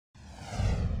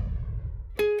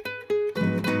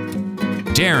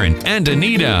Darin and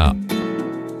Anita.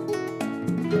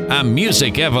 A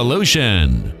Music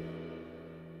Evolution.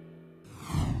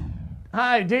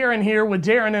 Hi, Darin here with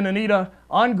Darin and Anita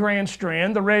on Grand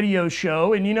Strand, the radio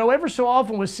show. And you know, ever so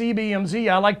often with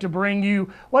CBMZ, I like to bring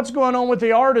you what's going on with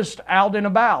the artist out and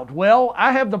about. Well,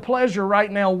 I have the pleasure right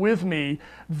now with me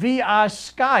via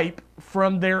Skype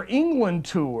from their England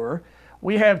tour.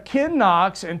 We have Ken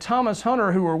Knox and Thomas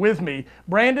Hunter who are with me,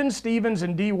 Brandon Stevens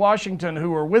and Dee Washington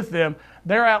who are with them.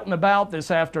 They're out and about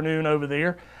this afternoon over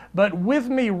there. But with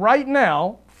me right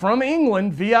now from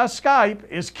England via Skype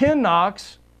is Ken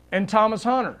Knox and Thomas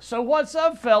Hunter. So what's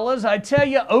up, fellas? I tell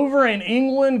you, over in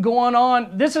England going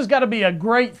on, this has got to be a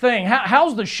great thing.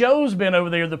 How's the shows been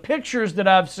over there? The pictures that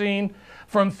I've seen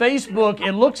from Facebook,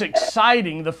 it looks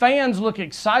exciting. The fans look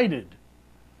excited.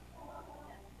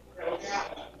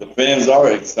 The fans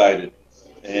are excited,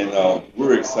 and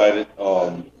we're excited.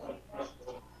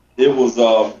 It was,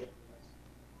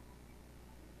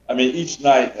 I mean, each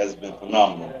night has been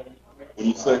phenomenal.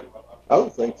 Wouldn't you say? I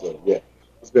would think so, yeah.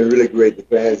 It's been really great. The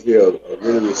fans here are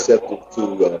really receptive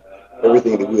to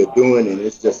everything that we're doing, and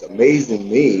it's just amazing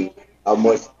me how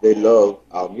much they love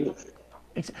our music.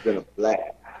 It's been a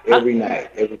blast every night,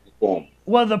 every performance.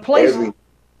 Well, the place...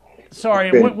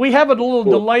 Sorry, we have a little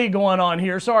delay going on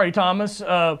here. Sorry, Thomas.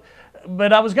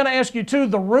 But I was going to ask you, too,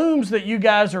 the rooms that you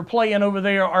guys are playing over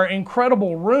there are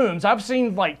incredible rooms. I've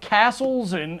seen, like,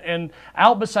 castles and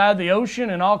out beside the ocean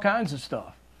and all kinds of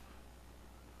stuff.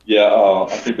 Yeah,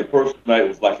 I think the first night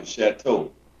was like a chateau.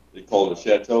 They called it a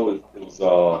chateau. It was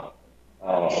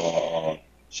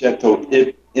Chateau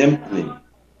Empty.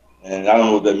 And I don't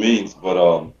know what that means, but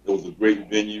it was a great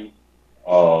venue.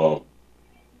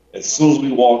 As soon as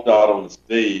we walked out on the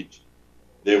stage,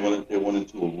 they went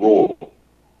into a roar.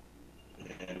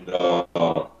 And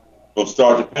from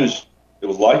start to finish, it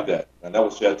was like that. And that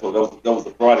was Chateau. That was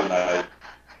the Friday night.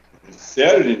 And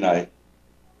Saturday night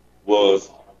was...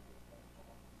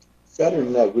 Saturday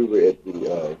night we were at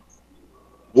the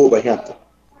Wolverhampton,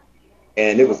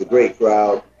 and it was a great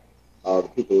crowd. The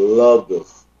people loved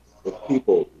us. The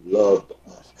people loved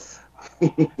us.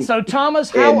 So Thomas,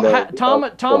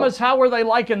 Thomas, how were they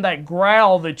liking that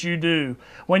growl that you do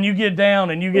when you get down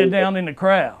and you get down in the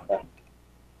crowd?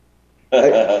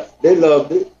 They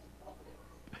loved it.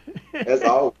 As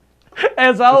always.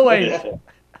 As always.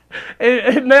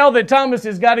 And now that Thomas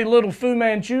has got a little Fu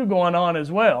Manchu going on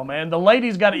as well, man, the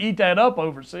ladies got to eat that up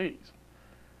overseas.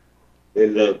 They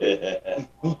love it.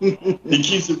 He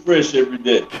keeps it fresh every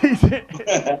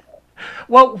day.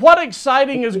 Well, what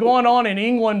exciting is going on in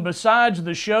England besides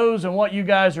the shows and what you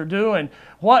guys are doing?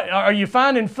 What are you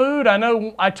finding food? I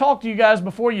know I talked to you guys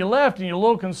before you left, and you're a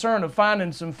little concerned of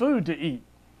finding some food to eat.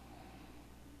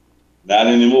 Not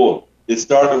anymore. It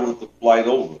started with the flight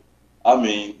over. I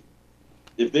mean,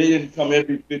 if they didn't come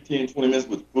every 15, 20 minutes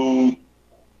with food,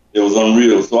 it was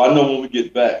unreal. So I know when we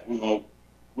get back,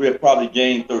 we have probably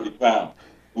gained 30 pounds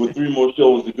with 3 more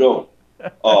shows to go.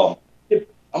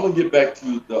 I'm going to get back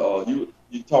to the,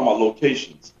 you talking about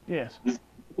locations. Yes. This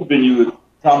venue that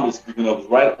Tom was speaking of is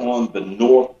right on the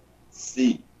North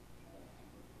Sea.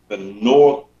 The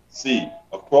North Sea.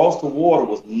 Across the water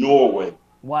was Norway.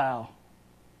 Wow.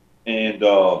 And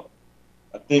I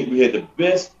think we had the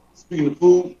best, speaking of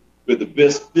food, with the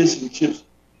best fish and chips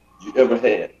you ever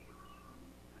had.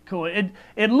 Cool.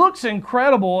 It looks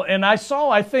incredible, and I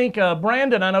think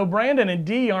Brandon. I know Brandon and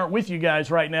Dee aren't with you guys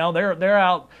right now. They're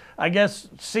out, I guess,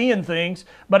 seeing things.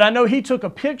 But I know he took a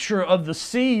picture of the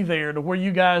sea there to where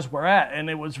you guys were at, and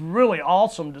it was really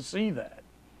awesome to see that.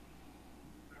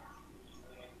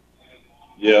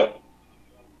 Yeah.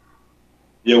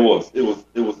 Yeah, it was. It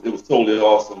was totally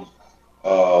awesome.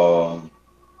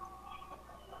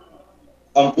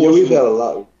 Yeah, we've had a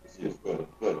lot.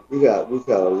 We've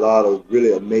had a lot of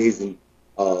really amazing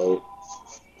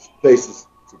places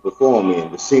to perform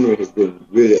in. The scenery has been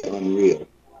really unreal.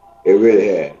 It really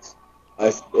has.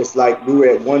 It's like we were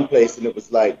at one place and it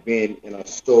was like being in a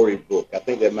storybook. I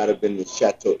think that might have been the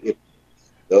Chateau,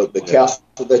 the castle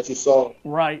that you saw.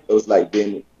 Right. It was like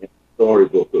being in a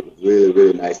storybook. It was really,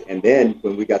 really nice. And then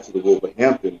when we got to the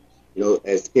Wolverhampton, you know,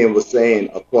 as Ken was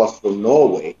saying, across from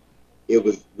Norway, it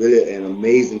was really an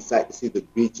amazing sight to see the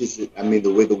beaches. I mean,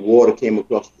 the way the water came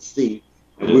across the sea.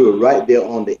 And we were right there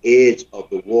on the edge of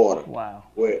the water. Wow.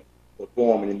 Where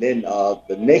performing. And then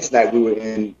the next night we were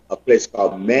in a place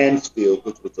called Mansfield,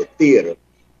 which was a theater.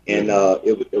 And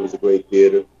it was a great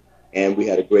theater. And we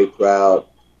had a great crowd.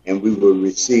 And we were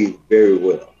received very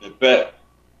well. In fact,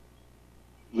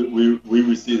 we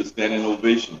received a standing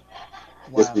ovation.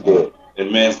 Wow. Yes, we did.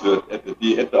 In Mansfield at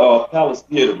the Palace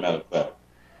Theater, matter of fact.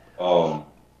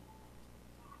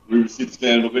 We we received the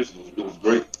standing ovation. It was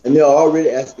great. And they're already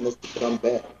asking us to come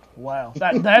back. Wow,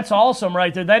 that's awesome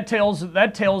right there. That tells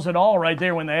it all right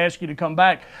there when they ask you to come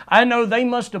back. I know they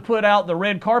must have put out the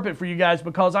red carpet for you guys,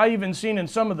 because I even seen in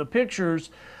some of the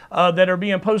pictures that are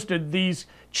being posted these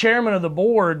Chairmen of the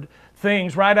Board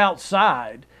things right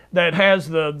outside that has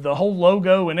the whole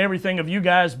logo and everything of you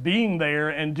guys being there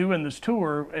and doing this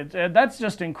tour. That's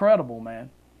just incredible,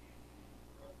 man.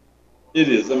 It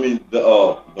is. I mean,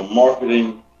 the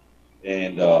marketing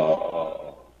and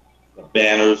the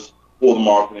banners for the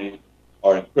marketing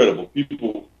are incredible.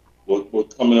 People were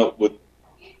coming up with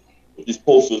these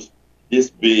posters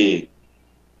this big.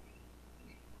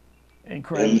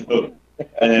 Incredible.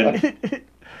 And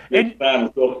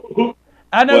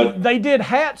I know they did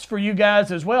hats for you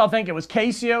guys as well. I think it was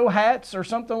Casio hats or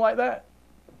something like that.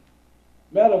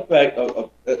 Matter of fact,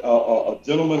 a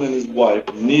gentleman and his wife,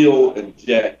 Neil and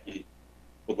Jackie,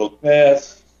 for the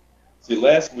past,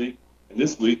 last week and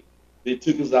this week, they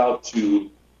took us out to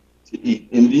eat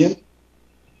Indian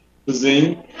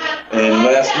cuisine, and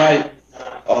last night,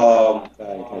 Thai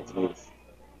and Cantonese.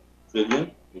 say it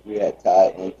again? We had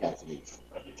Thai and Cantonese.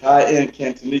 Thai and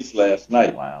Cantonese last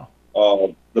night. Wow.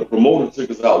 The promoter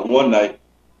took us out one night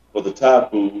for the Thai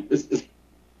food. It's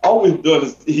all we've done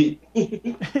is eat.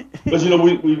 But you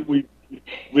know,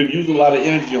 we're using a lot of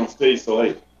energy on stage, so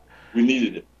hey, we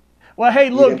needed it. Well, hey,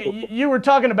 look, you were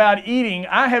talking about eating.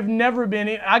 I have never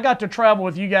been, I got to travel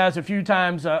with you guys a few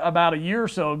times about a year or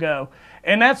so ago,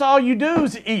 and that's all you do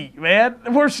is eat, man.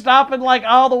 We're stopping like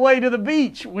all the way to the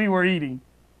beach. We were eating.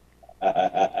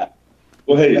 Well,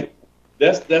 hey,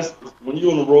 that's when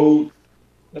you're on the road.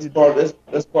 That's part of your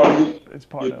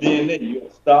DNA. You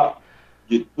gotta stop,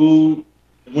 get food,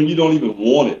 and when you don't even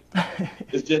want it,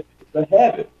 it's just a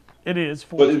habit. It is.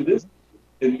 But in this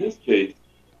case,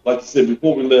 like you said,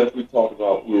 before we left, we talked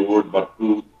about we were worried about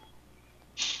food.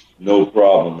 No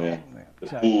problem, man. The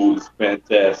food is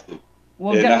fantastic.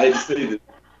 Well, and I hate to say this,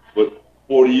 but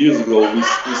 40 years ago, we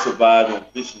survived on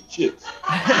fish and chips.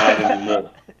 Not anymore.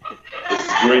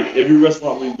 It's great. Every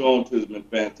restaurant we've gone to has been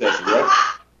fantastic,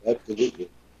 right? Absolutely.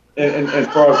 And as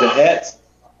far as the hats,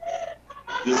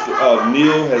 this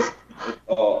Neil has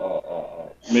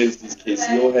made us these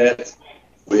KCO hats.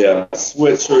 We have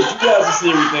sweatshirts. You guys will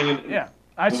see everything. Yeah,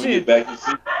 I see it. Back, you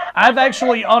see. I've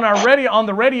actually on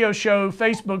the radio show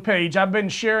Facebook page, I've been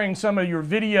sharing some of your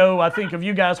video. I think of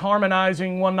you guys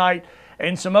harmonizing one night,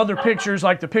 and some other pictures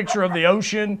like the picture of the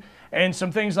ocean and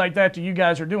some things like that you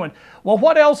guys are doing. Well,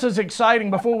 what else is exciting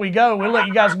before we go? We'll let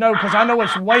you guys know, because I know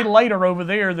it's way later over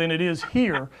there than it is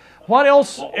here. What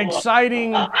else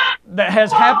exciting that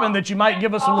has happened that you might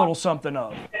give us a little something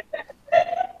of?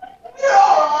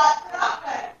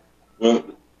 Well,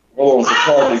 hold on, there's a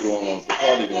party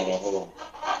going on. Hold on.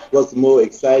 What's more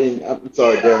exciting? I'm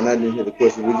sorry, Darin, I didn't hear the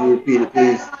question. Would you repeat it,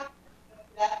 please?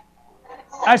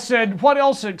 I said, what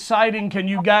else exciting can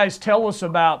you guys tell us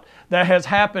about that has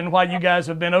happened while you guys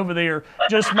have been over there,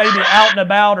 just maybe out and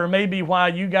about, or maybe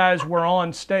while you guys were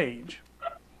on stage?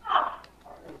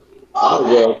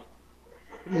 Oh,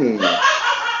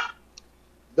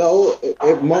 well,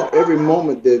 every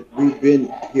moment that we've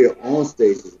been here on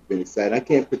stage has been exciting. I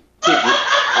can't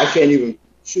even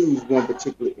choose one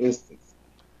particular instance,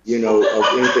 you know, of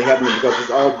anything happening, because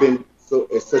it's all been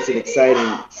such an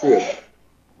exciting trip.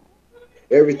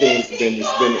 Everything's been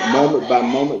moment by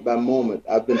moment by moment.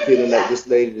 I've been feeling like this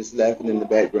lady that's laughing in the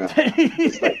background.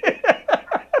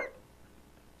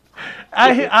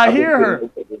 I hear her.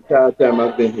 The entire time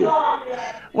I've been here.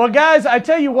 Well, guys, I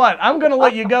tell you what, I'm going to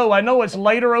let you go. I know it's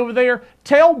later over there.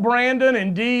 Tell Brandon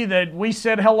and Dee that we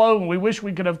said hello and we wish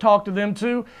we could have talked to them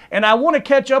too. And I want to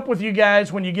catch up with you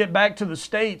guys when you get back to the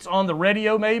States on the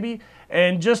radio maybe,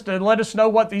 and just to let us know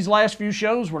what these last few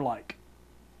shows were like.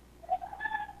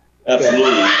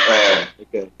 Absolutely.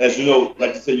 Okay. As you know,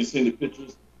 like I said, you've seen the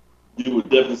pictures. You would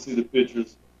definitely see the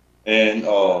pictures. And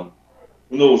who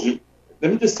knows?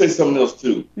 Let me just say something else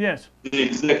too. Yes. The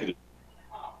executives.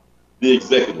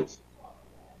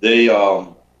 They're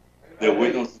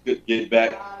waiting on us to get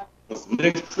back. Because the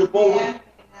next trip over,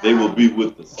 they will be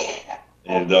with us,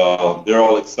 and they're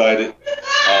all excited.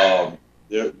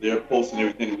 They're posting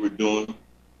everything that we're doing,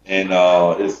 and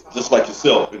it's just like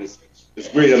yourself. It's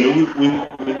great. I mean,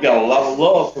 we've got a lot of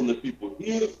love from the people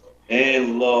here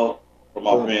and love from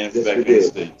our fans back in the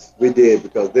States. We did,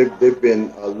 because they've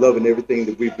been loving everything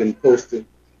that we've been posting,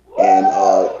 and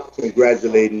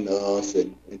congratulating us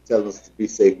and telling us to be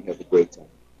safe and have a great time.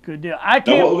 Good deal. I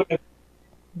can't.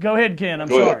 Go ahead, Ken. I'm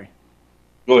sorry.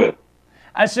 Go ahead.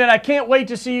 I said, I can't wait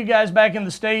to see you guys back in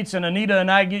the States, and Anita and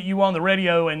I get you on the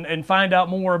radio and find out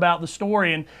more about the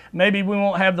story, and maybe we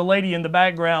won't have the lady in the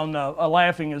background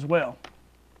laughing as well.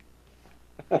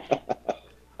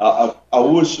 I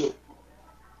wish,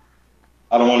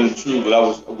 I don't want to intrude,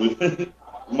 but we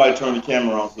might turn the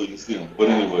camera on so you can see them. But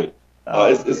anyway,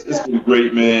 it's been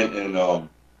great, man. And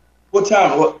what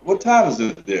time is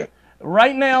it there?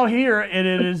 Right now here it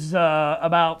is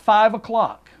about 5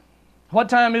 o'clock. What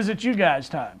time is it you guys'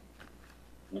 time?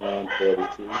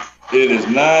 9:42. It is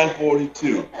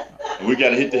 9:42, and we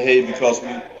got to hit the hay because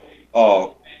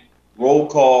roll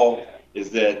call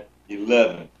is at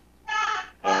 11,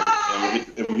 and we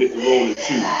hit the roll at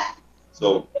 2.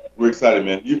 So we're excited,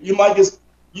 man. You may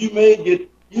get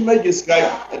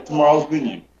Skype at tomorrow's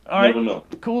venue. All right, never know.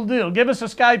 Cool deal. Give us a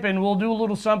Skype and we'll do a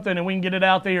little something and we can get it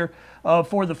out there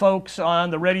for the folks on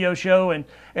the radio show and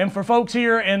for folks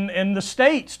here in the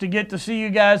States to get to see you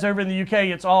guys over in the UK.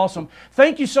 It's awesome.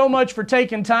 Thank you so much for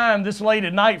taking time this late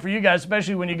at night for you guys,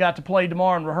 especially when you got to play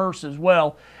tomorrow and rehearse as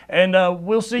well. And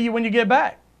we'll see you when you get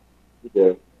back.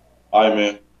 Yeah. All right,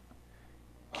 man.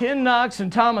 Ken Knox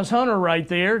and Thomas Hunter right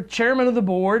there, chairman of the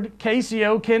board,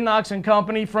 KCO, Ken Knox and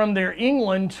Company from their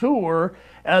England tour.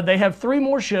 They have 3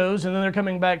 more shows, and then they're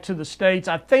coming back to the States.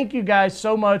 I thank you guys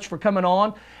so much for coming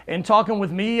on and talking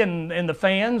with me and the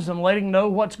fans and letting know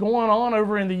what's going on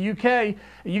over in the UK.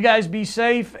 You guys be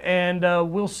safe, and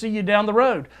we'll see you down the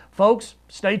road. Folks,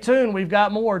 stay tuned. We've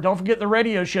got more. Don't forget the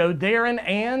radio show,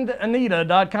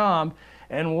 DarinAnita.com,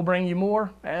 and we'll bring you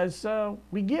more as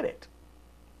we get it.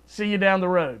 See you down the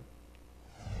road.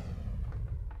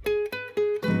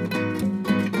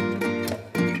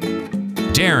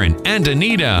 Darin and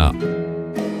Anita,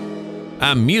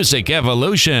 a music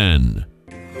evolution.